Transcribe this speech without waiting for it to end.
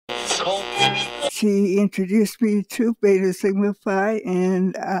she introduced me to Beta Sigma Phi,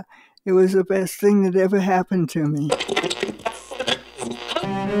 and it was the best thing that ever happened to me.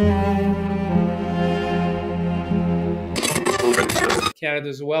 Canada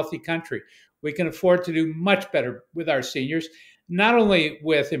is a wealthy country. We can afford to do much better with our seniors, not only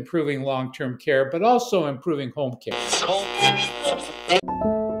with improving long-term care, but also improving home care.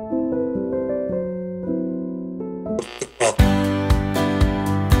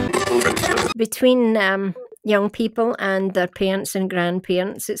 Between young people and their parents and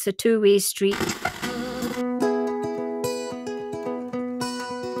grandparents, it's a two-way street.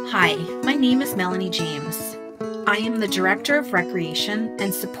 Hi, my name is Melanie James. I am the Director of Recreation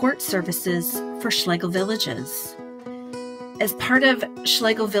and Support Services for Schlegel Villages. As part of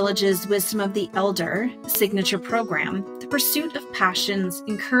Schlegel Village's Wisdom of the Elder signature program, the Pursuit of Passions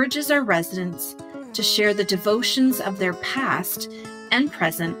encourages our residents to share the devotions of their past and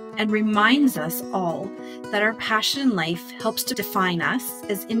present and reminds us all that our passion in life helps to define us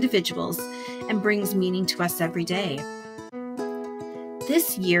as individuals and brings meaning to us every day.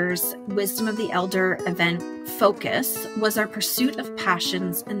 This year's Wisdom of the Elder event focus was our Pursuit of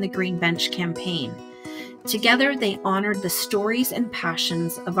Passions and the Green Bench campaign. Together, they honored the stories and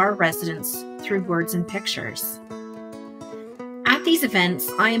passions of our residents through words and pictures. At these events,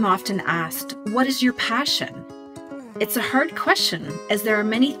 I am often asked, "What is your passion?" It's a hard question, as there are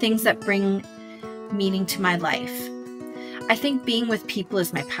many things that bring meaning to my life. I think being with people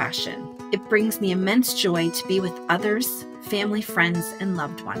is my passion. It brings me immense joy to be with others, family, friends, and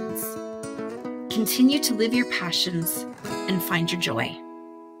loved ones. Continue to live your passions and find your joy.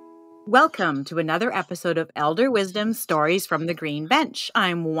 Welcome to another episode of Elder Wisdom Stories from the Green Bench.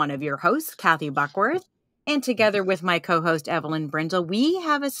 I'm one of your hosts, Kathy Buckworth, and together with my co-host, Evelyn Brindle, we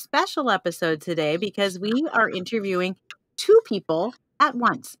have a special episode today because we are interviewing two people at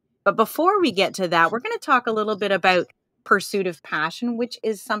once. But before we get to that, we're going to talk a little bit about Pursuit of Passion, which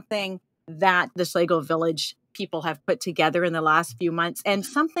is something that the Schlegel Village people have put together in the last few months and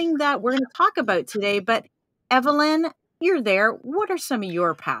something that we're going to talk about today. But Evelyn, you're there. What are some of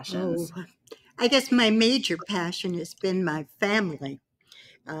your passions? Oh, I guess my major passion has been my family,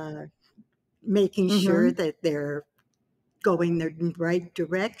 making sure that they're going the right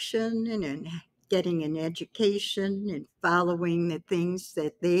direction and getting an education and following the things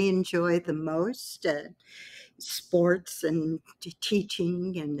that they enjoy the most, sports and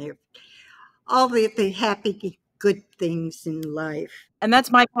teaching and all the happy, good things in life. And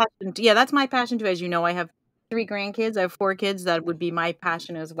that's my passion. Yeah, that's my passion too. As you know, I have 3 grandkids. I have 4 kids. That would be my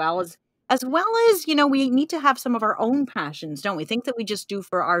passion as well as, we need to have some of our own passions, don't we? Think that we just do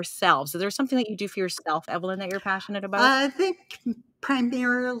for ourselves. Is there something that you do for yourself, Evelyn, that you're passionate about? I think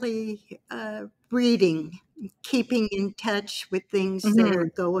primarily reading, keeping in touch with things that are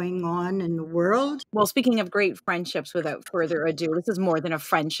going on in the world. Well, speaking of great friendships, without further ado, this is more than a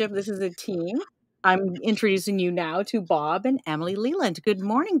friendship. This is a team. I'm introducing you now to Bob and Emily Leland. Good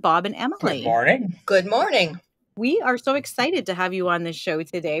morning, Bob and Emily. Good morning. Good morning. We are so excited to have you on this show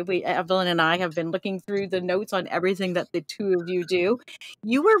today. Evelyn and I have been looking through the notes on everything that the two of you do.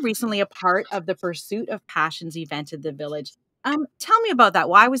 You were recently a part of the Pursuit of Passions event at the village. Tell me about that.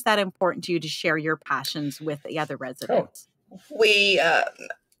 Why was that important to you to share your passions with the other residents? We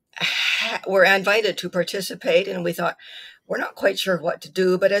were invited to participate, and we thought, we're not quite sure what to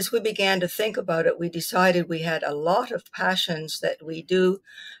do. But as we began to think about it, we decided we had a lot of passions that we do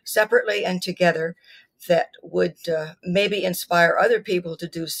separately and together that would maybe inspire other people to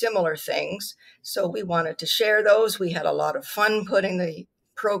do similar things. So we wanted to share those. We had a lot of fun putting the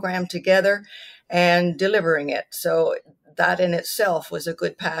program together and delivering it. So that in itself was a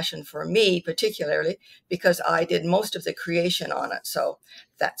good passion for me, particularly because I did most of the creation on it. So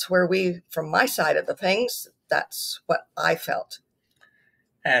that's where from my side of the things, that's what I felt.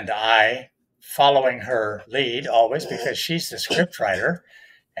 And I, following her lead always, because she's the script writer,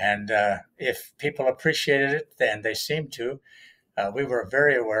 and if people appreciated it, then they seemed to. We were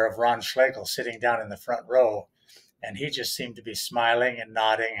very aware of Ron Schlegel sitting down in the front row, and he just seemed to be smiling and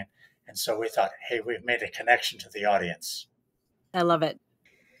nodding. And so we thought, hey, we've made a connection to the audience. I love it.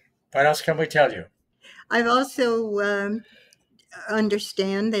 What else can we tell you? I've also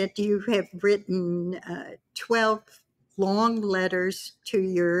understand that you have written 12 long letters to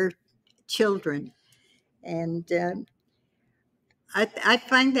your children. And I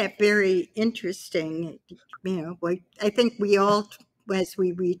find that very interesting. I think we all, as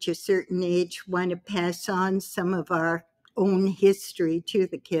we reach a certain age, want to pass on some of our own history to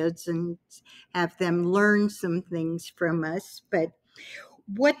the kids and have them learn some things from us. But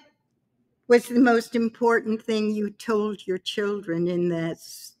what was the most important thing you told your children in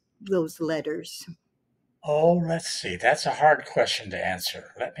those letters? Oh, let's see. That's a hard question to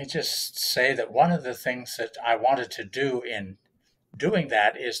answer. Let me just say that one of the things that I wanted to do in doing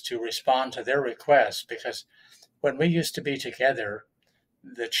that is to respond to their requests, because when we used to be together,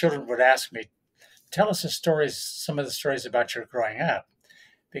 the children would ask me, tell us some of the stories about your growing up,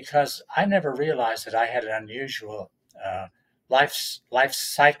 because I never realized that I had an unusual life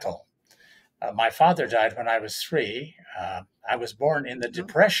cycle. My father died when I was 3. I was born in the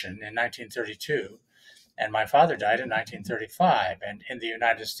Depression in 1932. And my father died in 1935. And in the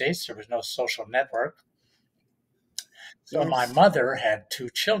United States, there was no social network. So my mother had 2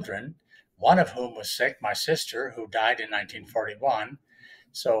 children, one of whom was sick, my sister, who died in 1941.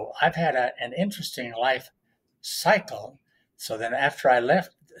 So I've had an interesting life cycle. So then after I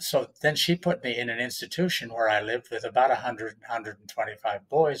left, so then she put me in an institution where I lived with about 100, 125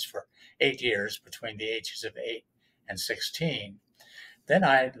 boys for 8 years between the ages of 8 and 16. Then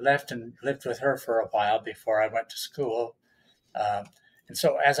I left and lived with her for a while before I went to school. And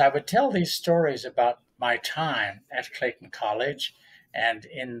so as I would tell these stories about my time at Clayton College and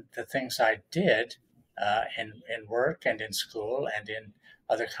in the things I did in work and in school and in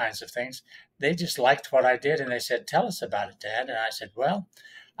other kinds of things, they just liked what I did. And they said, tell us about it, Dad. And I said, well,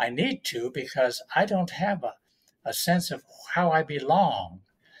 I need to, because I don't have a sense of how I belong.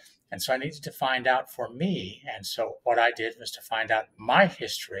 And so I needed to find out for me. And so what I did was to find out my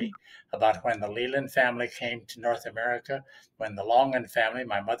history about when the Leland family came to North America, when the Longman family,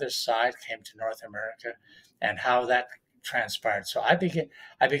 my mother's side, came to North America, and how that transpired. So I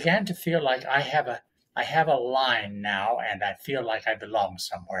began to feel like I have a line now, and I feel like I belong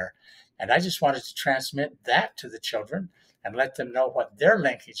somewhere. And I just wanted to transmit that to the children and let them know what their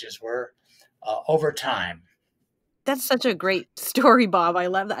linkages were over time. That's such a great story, Bob. I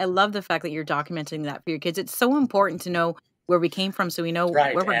love that. I love the fact that you're documenting that for your kids. It's so important to know where we came from so we know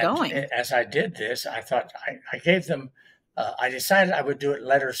where we're going. As I did this, I thought I gave them, I decided I would do it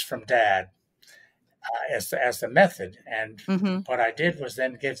letters from Dad as the method. And what I did was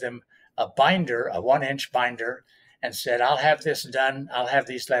then give them a binder, a 1-inch binder, and said, I'll have this done. I'll have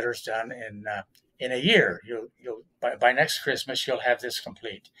these letters done in a year. By next Christmas, you'll have this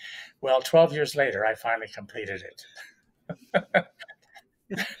complete. Well, 12 years later, I finally completed it.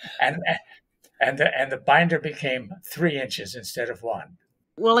 and the binder became 3 inches instead of 1.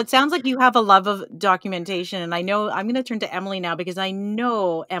 Well, it sounds like you have a love of documentation. And I know I'm going to turn to Emily now, because I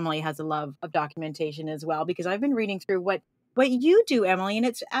know Emily has a love of documentation as well, because I've been reading through what you do, Emily, and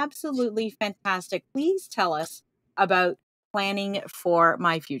it's absolutely fantastic. Please tell us about planning for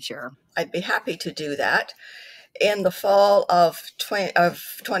my future. I'd be happy to do that. In the fall of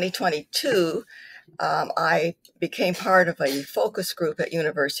 2022, I became part of a focus group at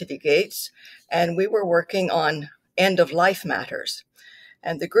University Gates, and we were working on end-of-life matters.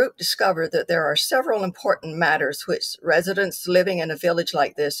 And the group discovered that there are several important matters which residents living in a village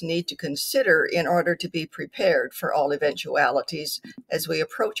like this need to consider in order to be prepared for all eventualities as we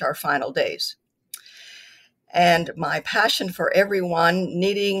approach our final days. And my passion for everyone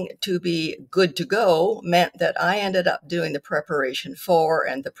needing to be good to go meant that I ended up doing the preparation for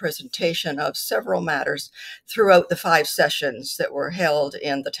and the presentation of several matters throughout the 5 sessions that were held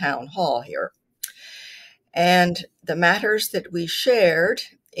in the town hall here. And the matters that we shared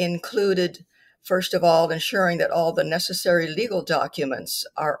included, first of all, ensuring that all the necessary legal documents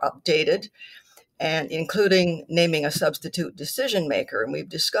are updated, and including naming a substitute decision maker. And we've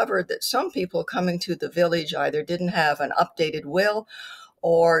discovered that some people coming to the village either didn't have an updated will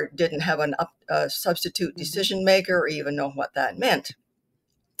or didn't have a substitute decision maker or even know what that meant.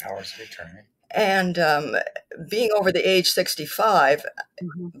 Powers of attorney. And being over the age 65,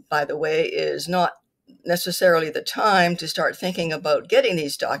 by the way, is not necessarily the time to start thinking about getting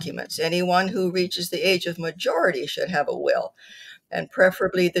these documents. Anyone who reaches the age of majority should have a will, and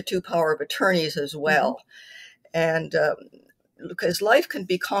preferably the 2 power of attorneys as well. And because life can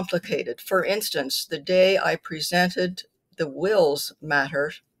be complicated. For instance, the day I presented the wills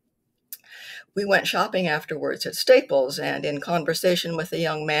matter, we went shopping afterwards at Staples, and in conversation with the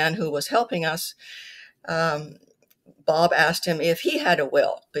young man who was helping us, Bob asked him if he had a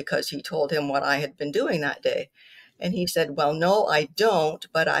will, because he told him what I had been doing that day. And he said, well, no, I don't,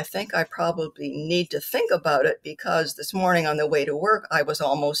 but I think I probably need to think about it, because this morning on the way to work, I was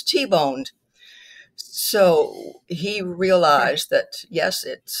almost T-boned. So he realized that, yes,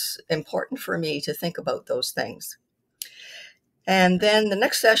 it's important for me to think about those things. And then the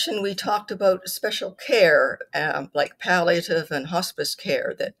next session, we talked about special care, like palliative and hospice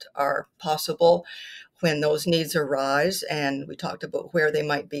care that are possible when those needs arise. And we talked about where they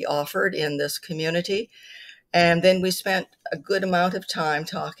might be offered in this community. And then we spent a good amount of time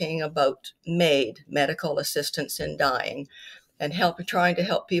talking about MAID, medical assistance in dying, and trying to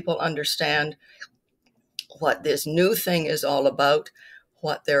help people understand what this new thing is all about,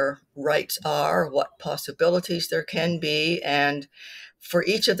 what their rights are, what possibilities there can be. And for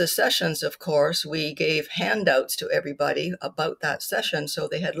each of the sessions, of course, we gave handouts to everybody about that session, so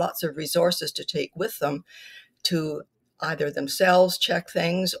they had lots of resources to take with them to either themselves check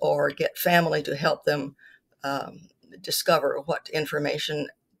things or get family to help them discover what information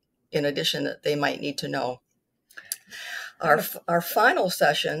in addition that they might need to know. Our final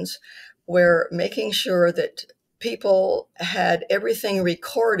sessions, we're making sure that people had everything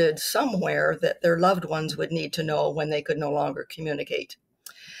recorded somewhere that their loved ones would need to know when they could no longer communicate.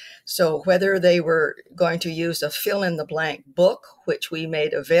 So whether they were going to use a fill-in-the-blank book, which we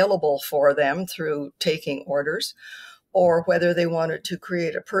made available for them through taking orders, or whether they wanted to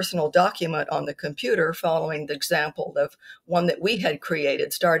create a personal document on the computer following the example of one that we had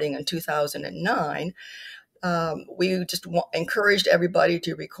created starting in 2009, we just encouraged everybody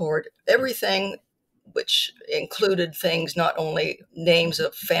to record everything, which included things, not only names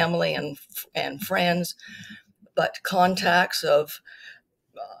of family and friends, but contacts of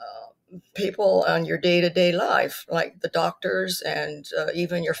people on your day-to-day life, like the doctors and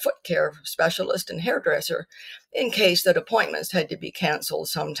even your foot care specialist and hairdresser, in case that appointments had to be canceled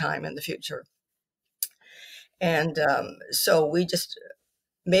sometime in the future. And so we just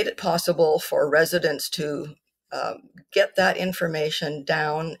made it possible for residents to get that information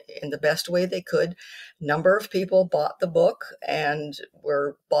down in the best way they could. Number of people bought the book and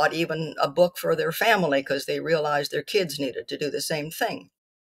bought even a book for their family because they realized their kids needed to do the same thing.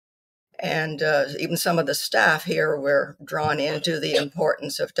 And even some of the staff here were drawn into the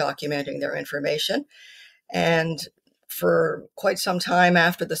importance of documenting their information. And for quite some time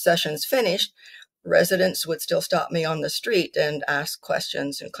after the sessions finished, residents would still stop me on the street and ask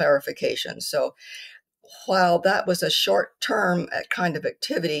questions and clarifications. So while that was a short-term kind of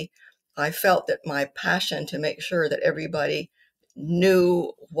activity, I felt that my passion to make sure that everybody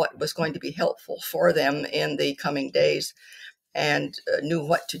knew what was going to be helpful for them in the coming days and knew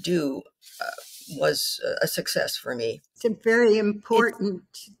what to do was a success for me. It's a very important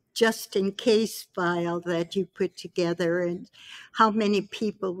just-in-case file that you put together, and how many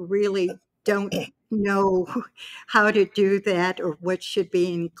people really don't know how to do that or what should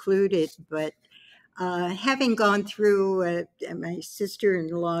be included. But having gone through my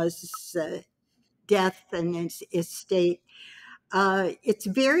sister-in-law's death and his estate, it's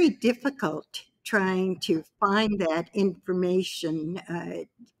very difficult trying to find that information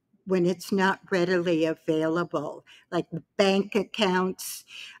when it's not readily available, like the bank accounts,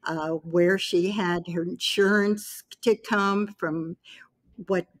 where she had her insurance to come from,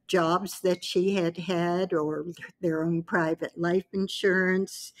 what jobs that she had had, or their own private life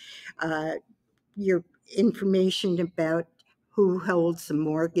insurance, your information about who holds the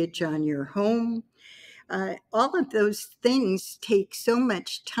mortgage on your home. All of those things take so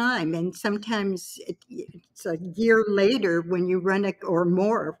much time, and sometimes it's a year later when you or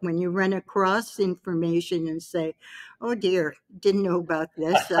more, when you run across information and say, oh dear, didn't know about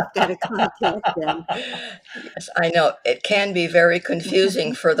this, I've got to contact them. Yes, I know. It can be very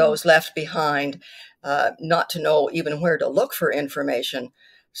confusing for those left behind, not to know even where to look for information.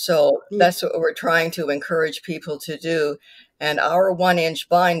 So that's what we're trying to encourage people to do. And our 1-inch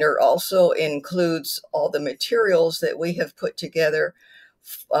binder also includes all the materials that we have put together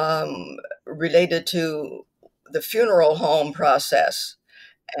related to the funeral home process.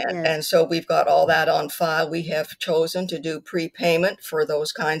 And so we've got all that on file. We have chosen to do prepayment for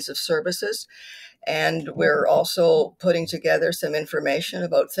those kinds of services. And we're also putting together some information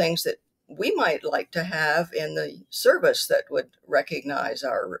about things that we might like to have in the service that would recognize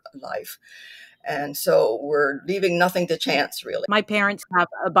our life. And so we're leaving nothing to chance, really. My parents have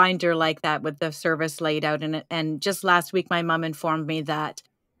a binder like that with the service laid out in it. And just last week, my mom informed me that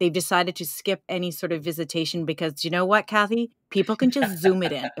they've decided to skip any sort of visitation because, you know what, Kathy? People can just zoom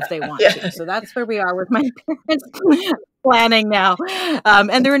it in if they want to. So that's where we are with my parents planning now.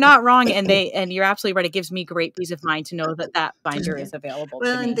 And they're not wrong. And you're absolutely right. It gives me great peace of mind to know that that binder is available to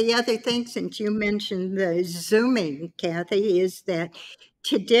me. Well, and the other thing, since you mentioned the zooming, Kathy, is that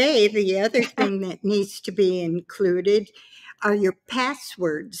today, the other thing that needs to be included are your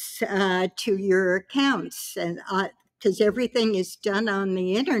passwords to your accounts, and because everything is done on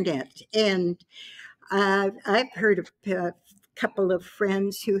the internet. And I've heard of a couple of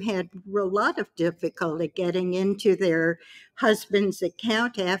friends who had a lot of difficulty getting into their husband's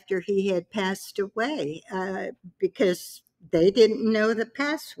account after he had passed away because they didn't know the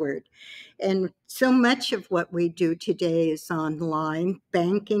password. And so much of what we do today is online,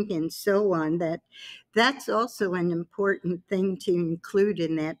 banking and so on, that's also an important thing to include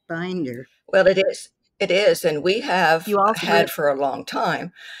in that binder. Well, it is. It is. And we have You also had for a long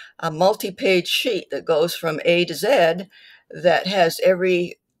time a multi-page sheet that goes from A to Z that has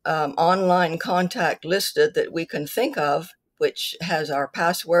every online contact listed that we can think of, which has our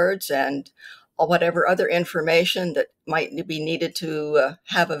passwords and whatever other information that might be needed to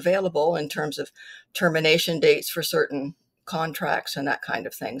have available in terms of termination dates for certain contracts and that kind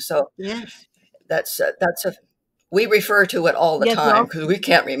of thing. So Yes. that's we refer to it all the Yes, time well- because we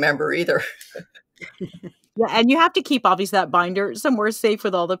can't remember either. Yeah, and you have to keep obviously that binder somewhere safe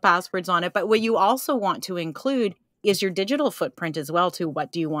with all the passwords on it. But what you also want to include is your digital footprint as well too.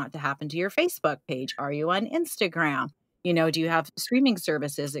 What do you want to happen to your Facebook page? Are you on Instagram? You know, do you have streaming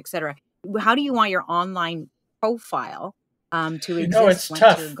services, etc.? How do you want your online profile to You exist know, it's once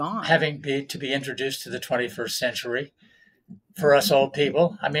tough you're gone? to be introduced to the 21st century for us old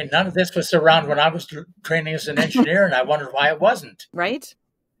people. I mean, none of this was around when I was training as an engineer, and I wondered why it wasn't. Right?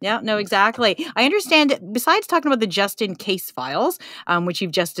 Yeah, no, exactly. I understand, besides talking about the just-in-case files, which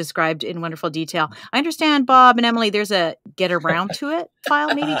you've just described in wonderful detail, I understand, Bob and Emily, there's a get around to it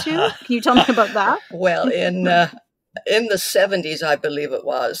file maybe too? Can you tell me about that? Well, in the 70s, I believe it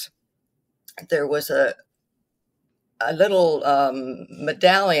was, there was a little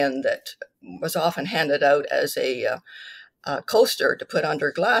medallion that was often handed out as a coaster to put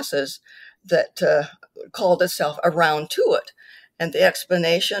under glasses that called itself Around to It. And the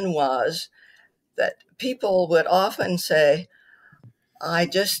explanation was that people would often say, I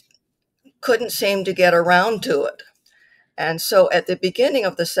just couldn't seem to get around to it. And so at the beginning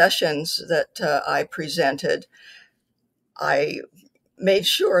of the sessions that I presented, I made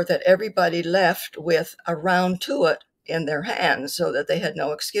sure that everybody left with Around to It in their hands so that they had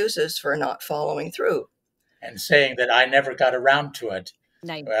no excuses for not following through. And saying that I never got around to it.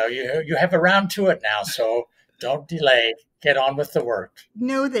 Nice. Well, you have around to it now, so don't delay. Get on with the work.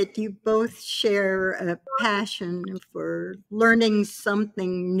 Know that you both share a passion for learning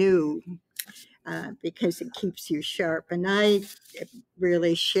something new because it keeps you sharp. And I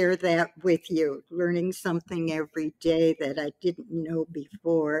really share that with you, learning something every day that I didn't know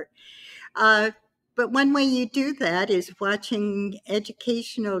before. But one way you do that is watching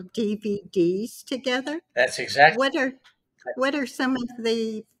educational DVDs together. That's exactly. What are some of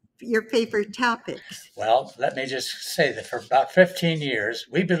your favorite topics? Well, let me just say that for about 15 years,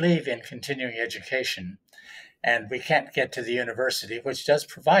 we believe in continuing education, and we can't get to the university, which does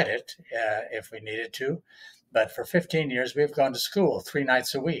provide it if we needed to. But for 15 years, we've gone to school 3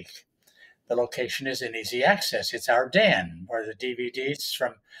 nights a week. The location is in easy access. It's our den, where the DVDs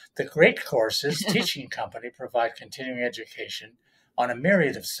from the Great Courses Teaching Company provide continuing education on a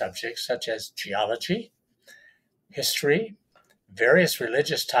myriad of subjects such as geology, history, various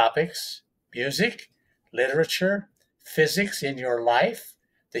religious topics, music, literature, physics in your life,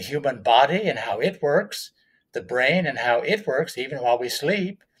 the human body and how it works, the brain and how it works even while we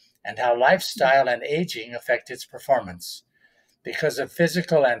sleep, and how lifestyle and aging affect its performance. Because of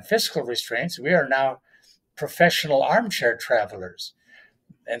physical and fiscal restraints, we are now professional armchair travelers.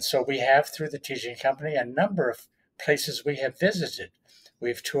 And so we have, through the teaching company, a number of places we have visited.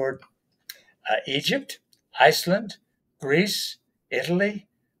 We've toured Egypt, Iceland, Greece, Italy,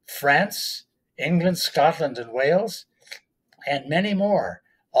 France, England, Scotland, and Wales, and many more,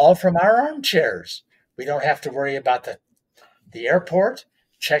 all from our armchairs. We don't have to worry about the airport,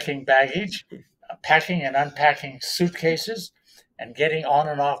 checking baggage, packing and unpacking suitcases, and getting on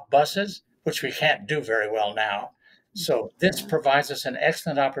and off buses, which we can't do very well now. So this provides us an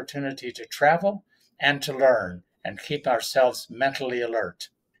excellent opportunity to travel and to learn and keep ourselves mentally alert.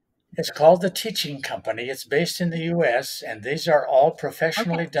 It's called the Teaching Company. It's based in the U.S., and these are all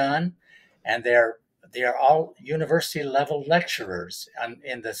professionally done, and they are all university-level lecturers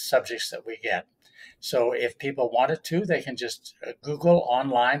in the subjects that we get. So if people wanted to, they can just Google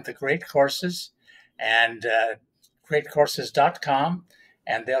online the Great Courses and greatcourses.com,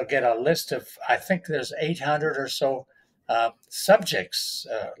 and they'll get a list of, I think there's 800 or so subjects,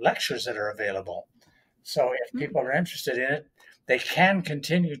 lectures that are available. So if people are interested in it, they can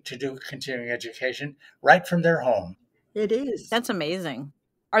continue to do continuing education right from their home. It is. That's amazing.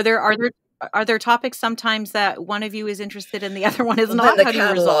 Are there topics sometimes that one of you is interested in, the other one is not? When How the do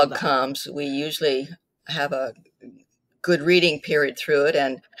you resolve catalog that? comes, we usually have a good reading period through it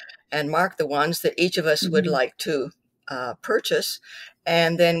and mark the ones that each of us would like to purchase.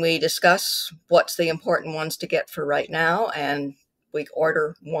 And then we discuss what's the important ones to get for right now. And we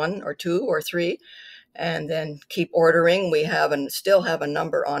order 1 or 2 or 3. and then keep ordering. We have and still have a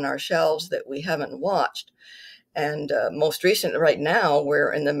number on our shelves that we haven't watched. And most recently, right now,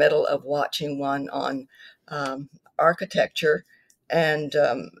 we're in the middle of watching one on architecture and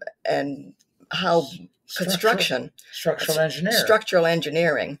how construction, structural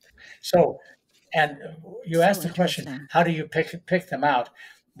engineering. So, and you asked the question, how do you pick them out?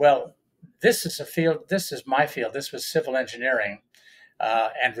 Well, this is a field. This is my field. This was civil engineering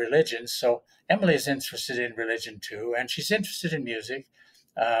and religion. So Emily is interested in religion too, and she's interested in music.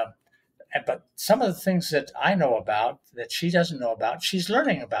 But some of the things that I know about that she doesn't know about, she's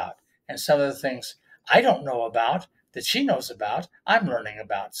learning about. And some of the things I don't know about that she knows about, I'm learning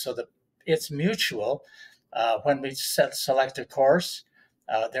about. So that it's mutual. When we select a course,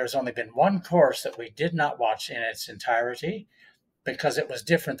 there's only been one course that we did not watch in its entirety because it was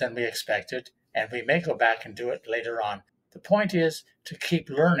different than we expected. And we may go back and do it later on. The point is to keep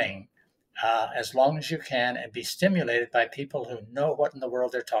learning as long as you can and be stimulated by people who know what in the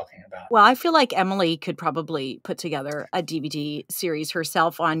world they're talking about. Well, I feel like Emily could probably put together a DVD series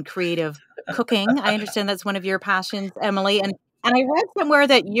herself on creative cooking. I understand that's one of your passions, Emily. And I read somewhere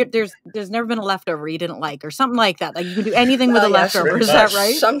that there's never been a leftover you didn't like or something like that. Like you can do anything with a leftover. Is that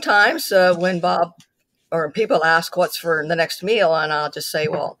right? Sometimes when Bob or people ask what's for the next meal, and I'll just say,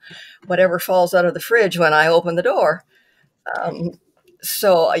 well, whatever falls out of the fridge when I open the door.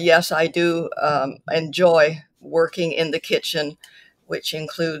 So, yes, I do enjoy working in the kitchen, which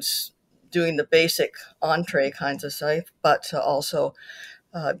includes doing the basic entree kinds of stuff, but also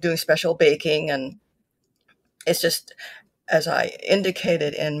doing special baking. And it's just, as I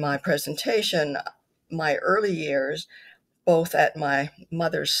indicated in my presentation, my early years, both at my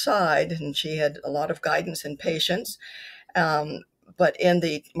mother's side, and she had a lot of guidance and patience, but in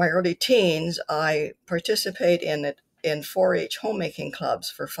my early teens, I participate in 4-H homemaking clubs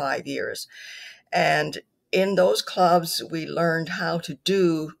for 5 years. And in those clubs, we learned how to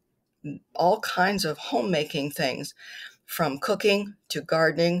do all kinds of homemaking things, from cooking to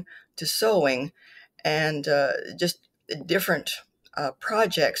gardening to sewing, and just different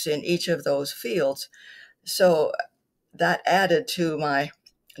projects in each of those fields. So that added to my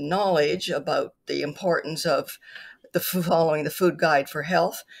knowledge about the importance of following the food guide for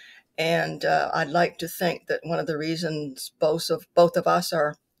health. And I'd like to think that one of the reasons both of us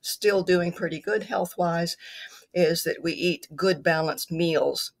are still doing pretty good health-wise is that we eat good, balanced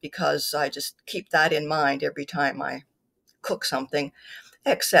meals, because I just keep that in mind every time I cook something,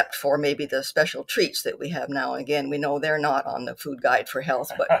 except for maybe the special treats that we have now and again. We know they're not on the food guide for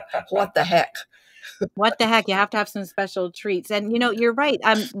health, but what the heck? What the heck? You have to have some special treats. And, you're right.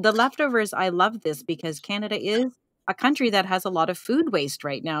 The leftovers, I love this because Canada is a country that has a lot of food waste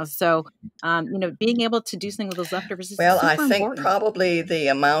right now. So, being able to do something with those leftovers is super important. Well, I think probably the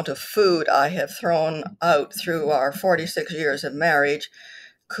amount of food I have thrown out through our 46 years of marriage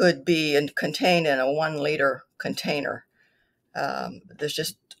could be contained in a 1-liter container. There's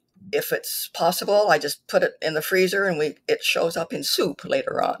just, if it's possible, I just put it in the freezer and it shows up in soup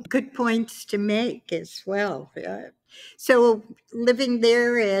later on. Good points to make as well. So living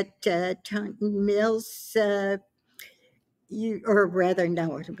there at Taunton Mills, or rather,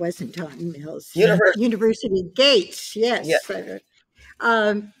 no, it wasn't Taunton Mills. University Gates, yes. Yeah.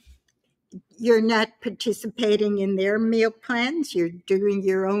 You're not participating in their meal plans? You're doing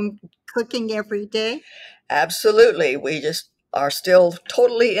your own cooking every day? Absolutely. We just are still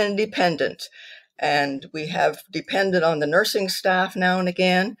totally independent. And we have depended on the nursing staff now and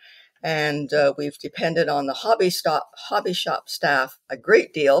again. And we've depended on the hobby shop staff a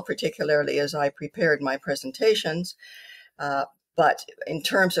great deal, particularly as I prepared my presentations. But in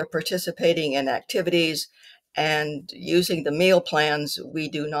terms of participating in activities and using the meal plans, we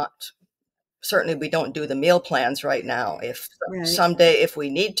don't do the meal plans right now. If someday, if we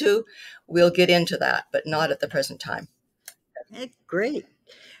need to, we'll get into that, but not at the present time. Great.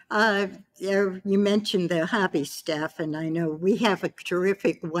 You mentioned the hobby staff, and I know we have a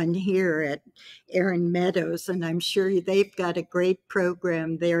terrific one here at Erin Meadows, and I'm sure they've got a great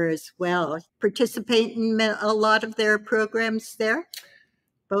program there as well. Participate in a lot of their programs there,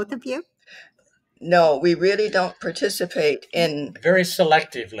 both of you? No, we really don't participate in... Very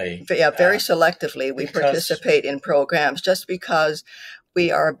selectively. Yeah, very selectively. We participate in programs just because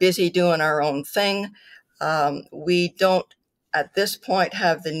we are busy doing our own thing. We don't, at this point,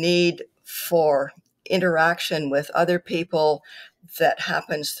 have the need for interaction with other people that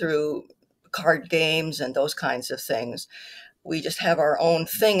happens through card games and those kinds of things. We just have our own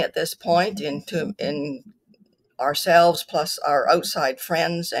thing at this point in ourselves plus our outside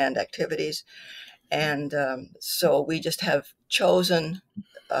friends and activities. And so we just have chosen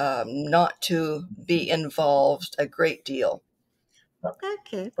not to be involved a great deal.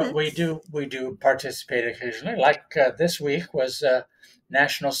 Okay. But we do participate occasionally. Like this week was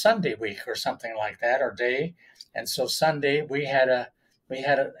National Sunday Week or something like that, or day. And so Sunday we had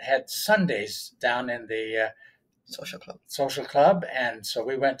Sundays down in the social club, and so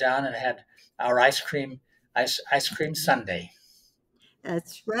we went down and had our ice cream sundae.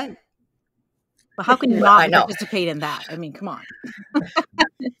 That's right. Well, how can you not participate in that? I mean, come on.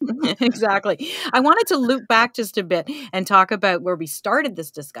 Exactly. I wanted to loop back just a bit and talk about where we started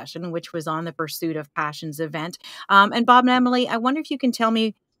this discussion, which was on the Pursuit of Passions event. And Bob and Emily, I wonder if you can tell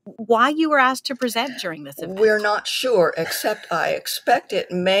me why you were asked to present during this event. We're not sure, except I expect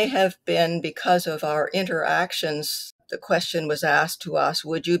it may have been because of our interactions. The question was asked to us,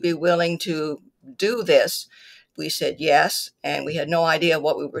 would you be willing to do this? We said yes, and we had no idea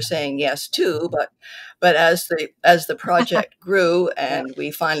what we were saying yes to, but as the project grew and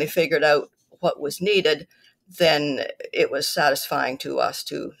we finally figured out what was needed, then it was satisfying to us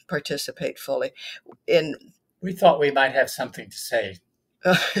to participate fully. We thought we might have something to say.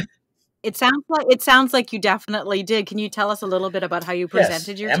 It sounds like you definitely did. Can you tell us a little bit about how you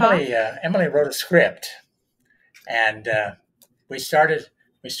presented your talk? Emily wrote a script, and we started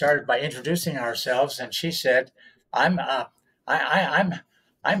by introducing ourselves, and she said, I'm Bob,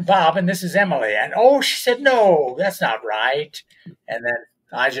 and this is Emily. And she said, no, that's not right. And then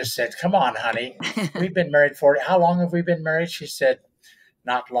I just said, come on, honey, we've been married how long have we been married? She said,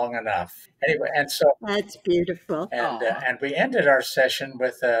 not long enough. Anyway, and so that's beautiful. And we ended our session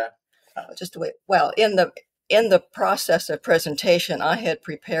with just wait. Well, in the process of presentation, I had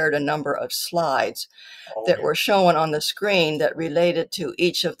prepared a number of slides that were shown on the screen that related to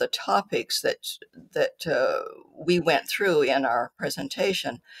each of the topics that we went through in our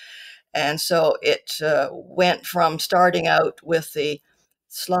presentation. And so it went from starting out with the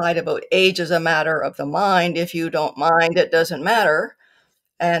slide about age is a matter of the mind. If you don't mind, it doesn't matter.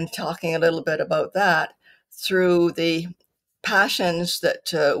 And talking a little bit about that through the passions that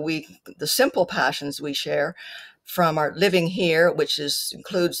the simple passions we share from our living here, which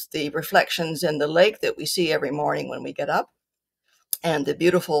includes the reflections in the lake that we see every morning when we get up, and the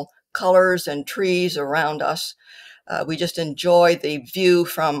beautiful colors and trees around us. We just enjoy the view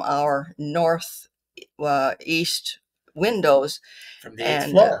from our northeast windows from the 8th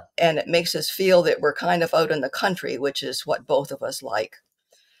floor. And it makes us feel that we're kind of out in the country, which is what both of us like.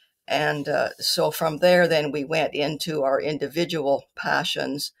 And so from there, then we went into our individual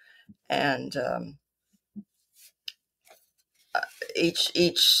passions, and each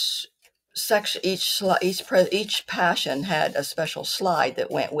passion had a special slide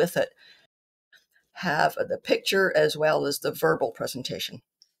that went with it, have the picture as well as the verbal presentation.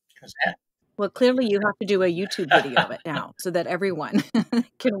 Well, clearly you have to do a YouTube video of it now so that everyone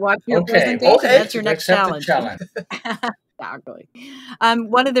can watch your presentation. Okay. That's your next challenge. Exactly.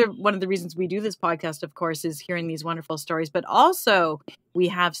 One of the reasons we do this podcast, of course, is hearing these wonderful stories, but also we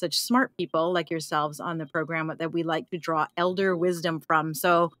have such smart people like yourselves on the program that we like to draw elder wisdom from.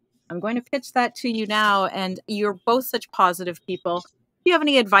 So I'm going to pitch that to you now. And you're both such positive people. Do you have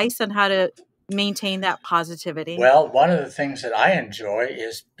any advice on how to maintain that positivity? Well, one of the things that I enjoy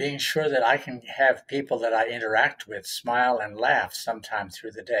is being sure that I can have people that I interact with smile and laugh sometime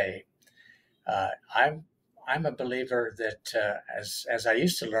through the day. I'm a believer that, as I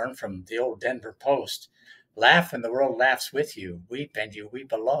used to learn from the old Denver Post, laugh and the world laughs with you, weep and you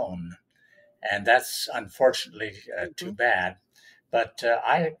weep alone. And that's unfortunately too bad. But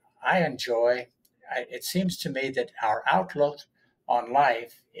I enjoy, it seems to me that our outlook on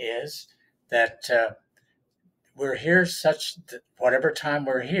life is that we're here whatever time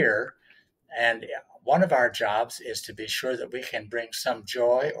we're here, and one of our jobs is to be sure that we can bring some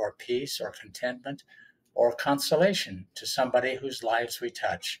joy or peace or contentment or consolation to somebody whose lives we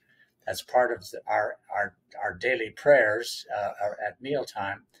touch. That's part of our daily prayers at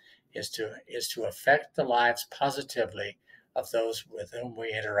mealtime, is to affect the lives positively of those with whom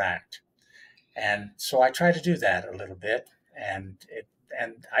we interact. And so I try to do that a little bit, and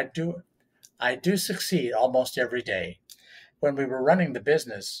I do succeed almost every day. When we were running the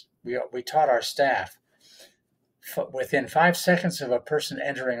business, we taught our staff, within 5 seconds of a person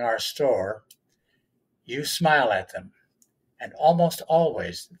entering our store, you smile at them, and almost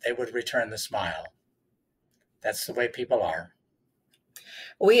always they would return the smile. That's the way people are.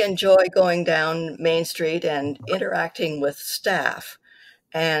 We enjoy going down Main Street and interacting with staff.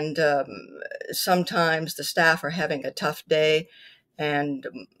 And sometimes the staff are having a tough day, and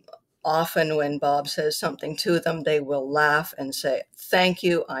often when Bob says something to them, they will laugh and say, "Thank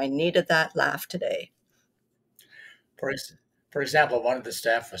you, I needed that laugh today." For example, one of the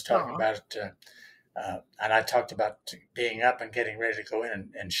staff was talking about, and I talked about being up and getting ready to go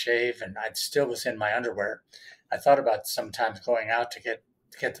in and shave, and I still was in my underwear. I thought about sometimes going out to get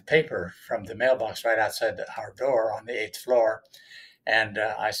the paper from the mailbox right outside our door on the 8th floor. And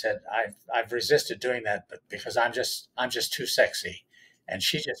I said, I've resisted doing that, but because I'm just too sexy. And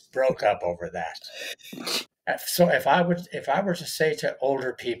she just broke up over that. So if I were to say to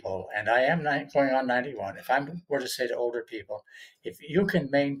older people, and I am going on 91, if I were to say to older people, if you can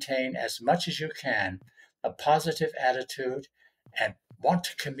maintain as much as you can a positive attitude and want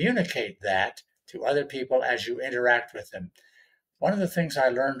to communicate that to other people as you interact with them. One of the things I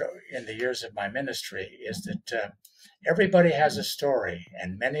learned in the years of my ministry is that everybody has a story,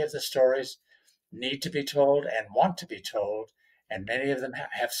 and many of the stories need to be told and want to be told, and many of them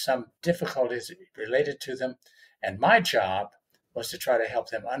have some difficulties related to them. And my job was to try to help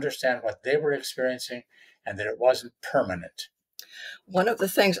them understand what they were experiencing and that it wasn't permanent. One of the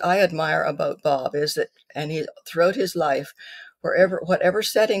things I admire about Bob is that, and he throughout his life, whatever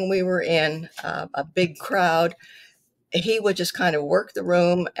setting we were in, a big crowd, he would just kind of work the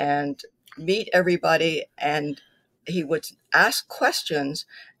room and meet everybody, and he would ask questions,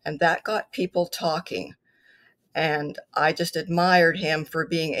 and that got people talking. And I just admired him for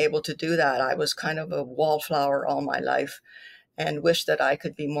being able to do that. I was kind of a wallflower all my life and wished that I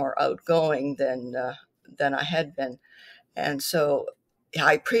could be more outgoing than I had been. And so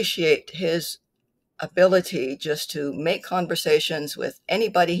I appreciate his ability just to make conversations with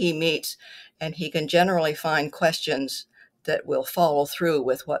anybody he meets, and he can generally find questions that will follow through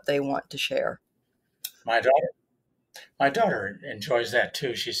with what they want to share. My daughter enjoys that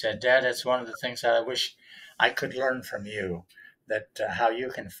too. She said, "Dad, that's one of the things that I wish I could learn from you, that how you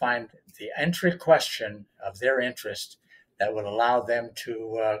can find the entry question of their interest that will allow them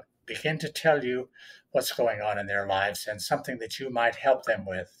to begin to tell you what's going on in their lives and something that you might help them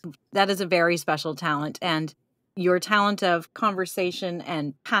with." That is a very special talent. And your talent of conversation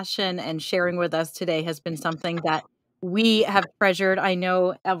and passion and sharing with us today has been something that we have treasured. I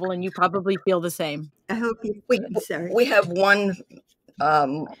know, Evelyn, you probably feel the same. I hope you. We have one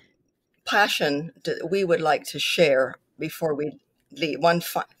passion that we would like to share before we leave. One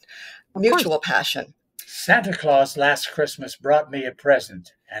mutual passion. Santa Claus last Christmas brought me a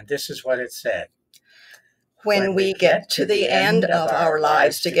present, and this is what it said. When we get to the end of our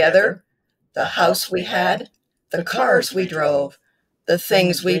lives together, the house we had, the cars we drove, the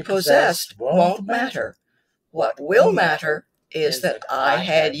things we possessed won't matter. What will matter is that I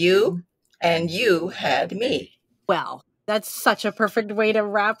had you and you had me. Well, that's such a perfect way to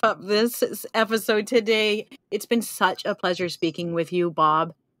wrap up this episode today. It's been such a pleasure speaking with you,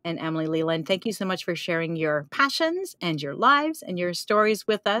 Bob and Emily Leland. Thank you so much for sharing your passions and your lives and your stories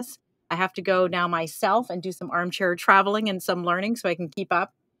with us. I have to go now myself and do some armchair traveling and some learning so I can keep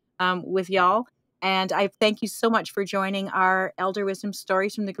up with y'all. And I thank you so much for joining our Elder Wisdom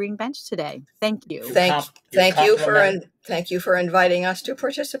Stories from the Green Bench today. Thank you. Thank you for inviting us to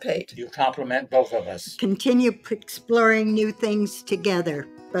participate. You compliment both of us. Continue exploring new things together,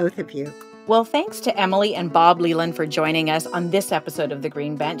 both of you. Well, thanks to Emily and Bob Leland for joining us on this episode of The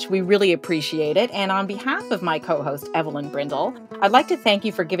Green Bench. We really appreciate it. And on behalf of my co-host, Evelyn Brindle, I'd like to thank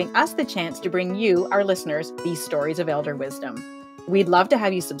you for giving us the chance to bring you, our listeners, these stories of elder wisdom. We'd love to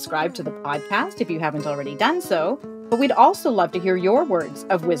have you subscribe to the podcast if you haven't already done so, but we'd also love to hear your words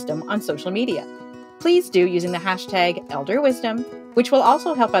of wisdom on social media. Please do using the hashtag ElderWisdom, which will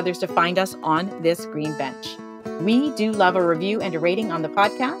also help others to find us on this Green Bench. We do love a review and a rating on the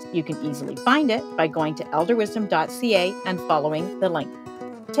podcast. You can easily find it by going to elderwisdom.ca and following the link.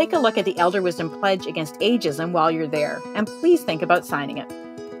 Take a look at the Elder Wisdom Pledge Against Ageism while you're there, and please think about signing it.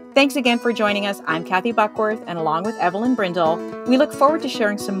 Thanks again for joining us. I'm Kathy Buckworth, and along with Evelyn Brindle, we look forward to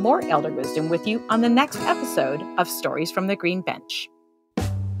sharing some more elder wisdom with you on the next episode of Stories from the Green Bench.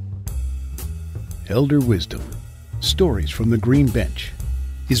 Elder Wisdom, Stories from the Green Bench,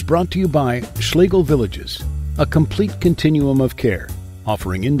 is brought to you by Schlegel Villages, a complete continuum of care,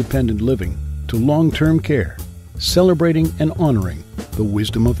 offering independent living to long-term care, celebrating and honoring the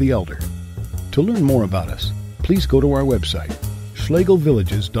wisdom of the elder. To learn more about us, please go to our website,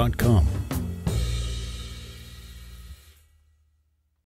 schlegelvillages.com.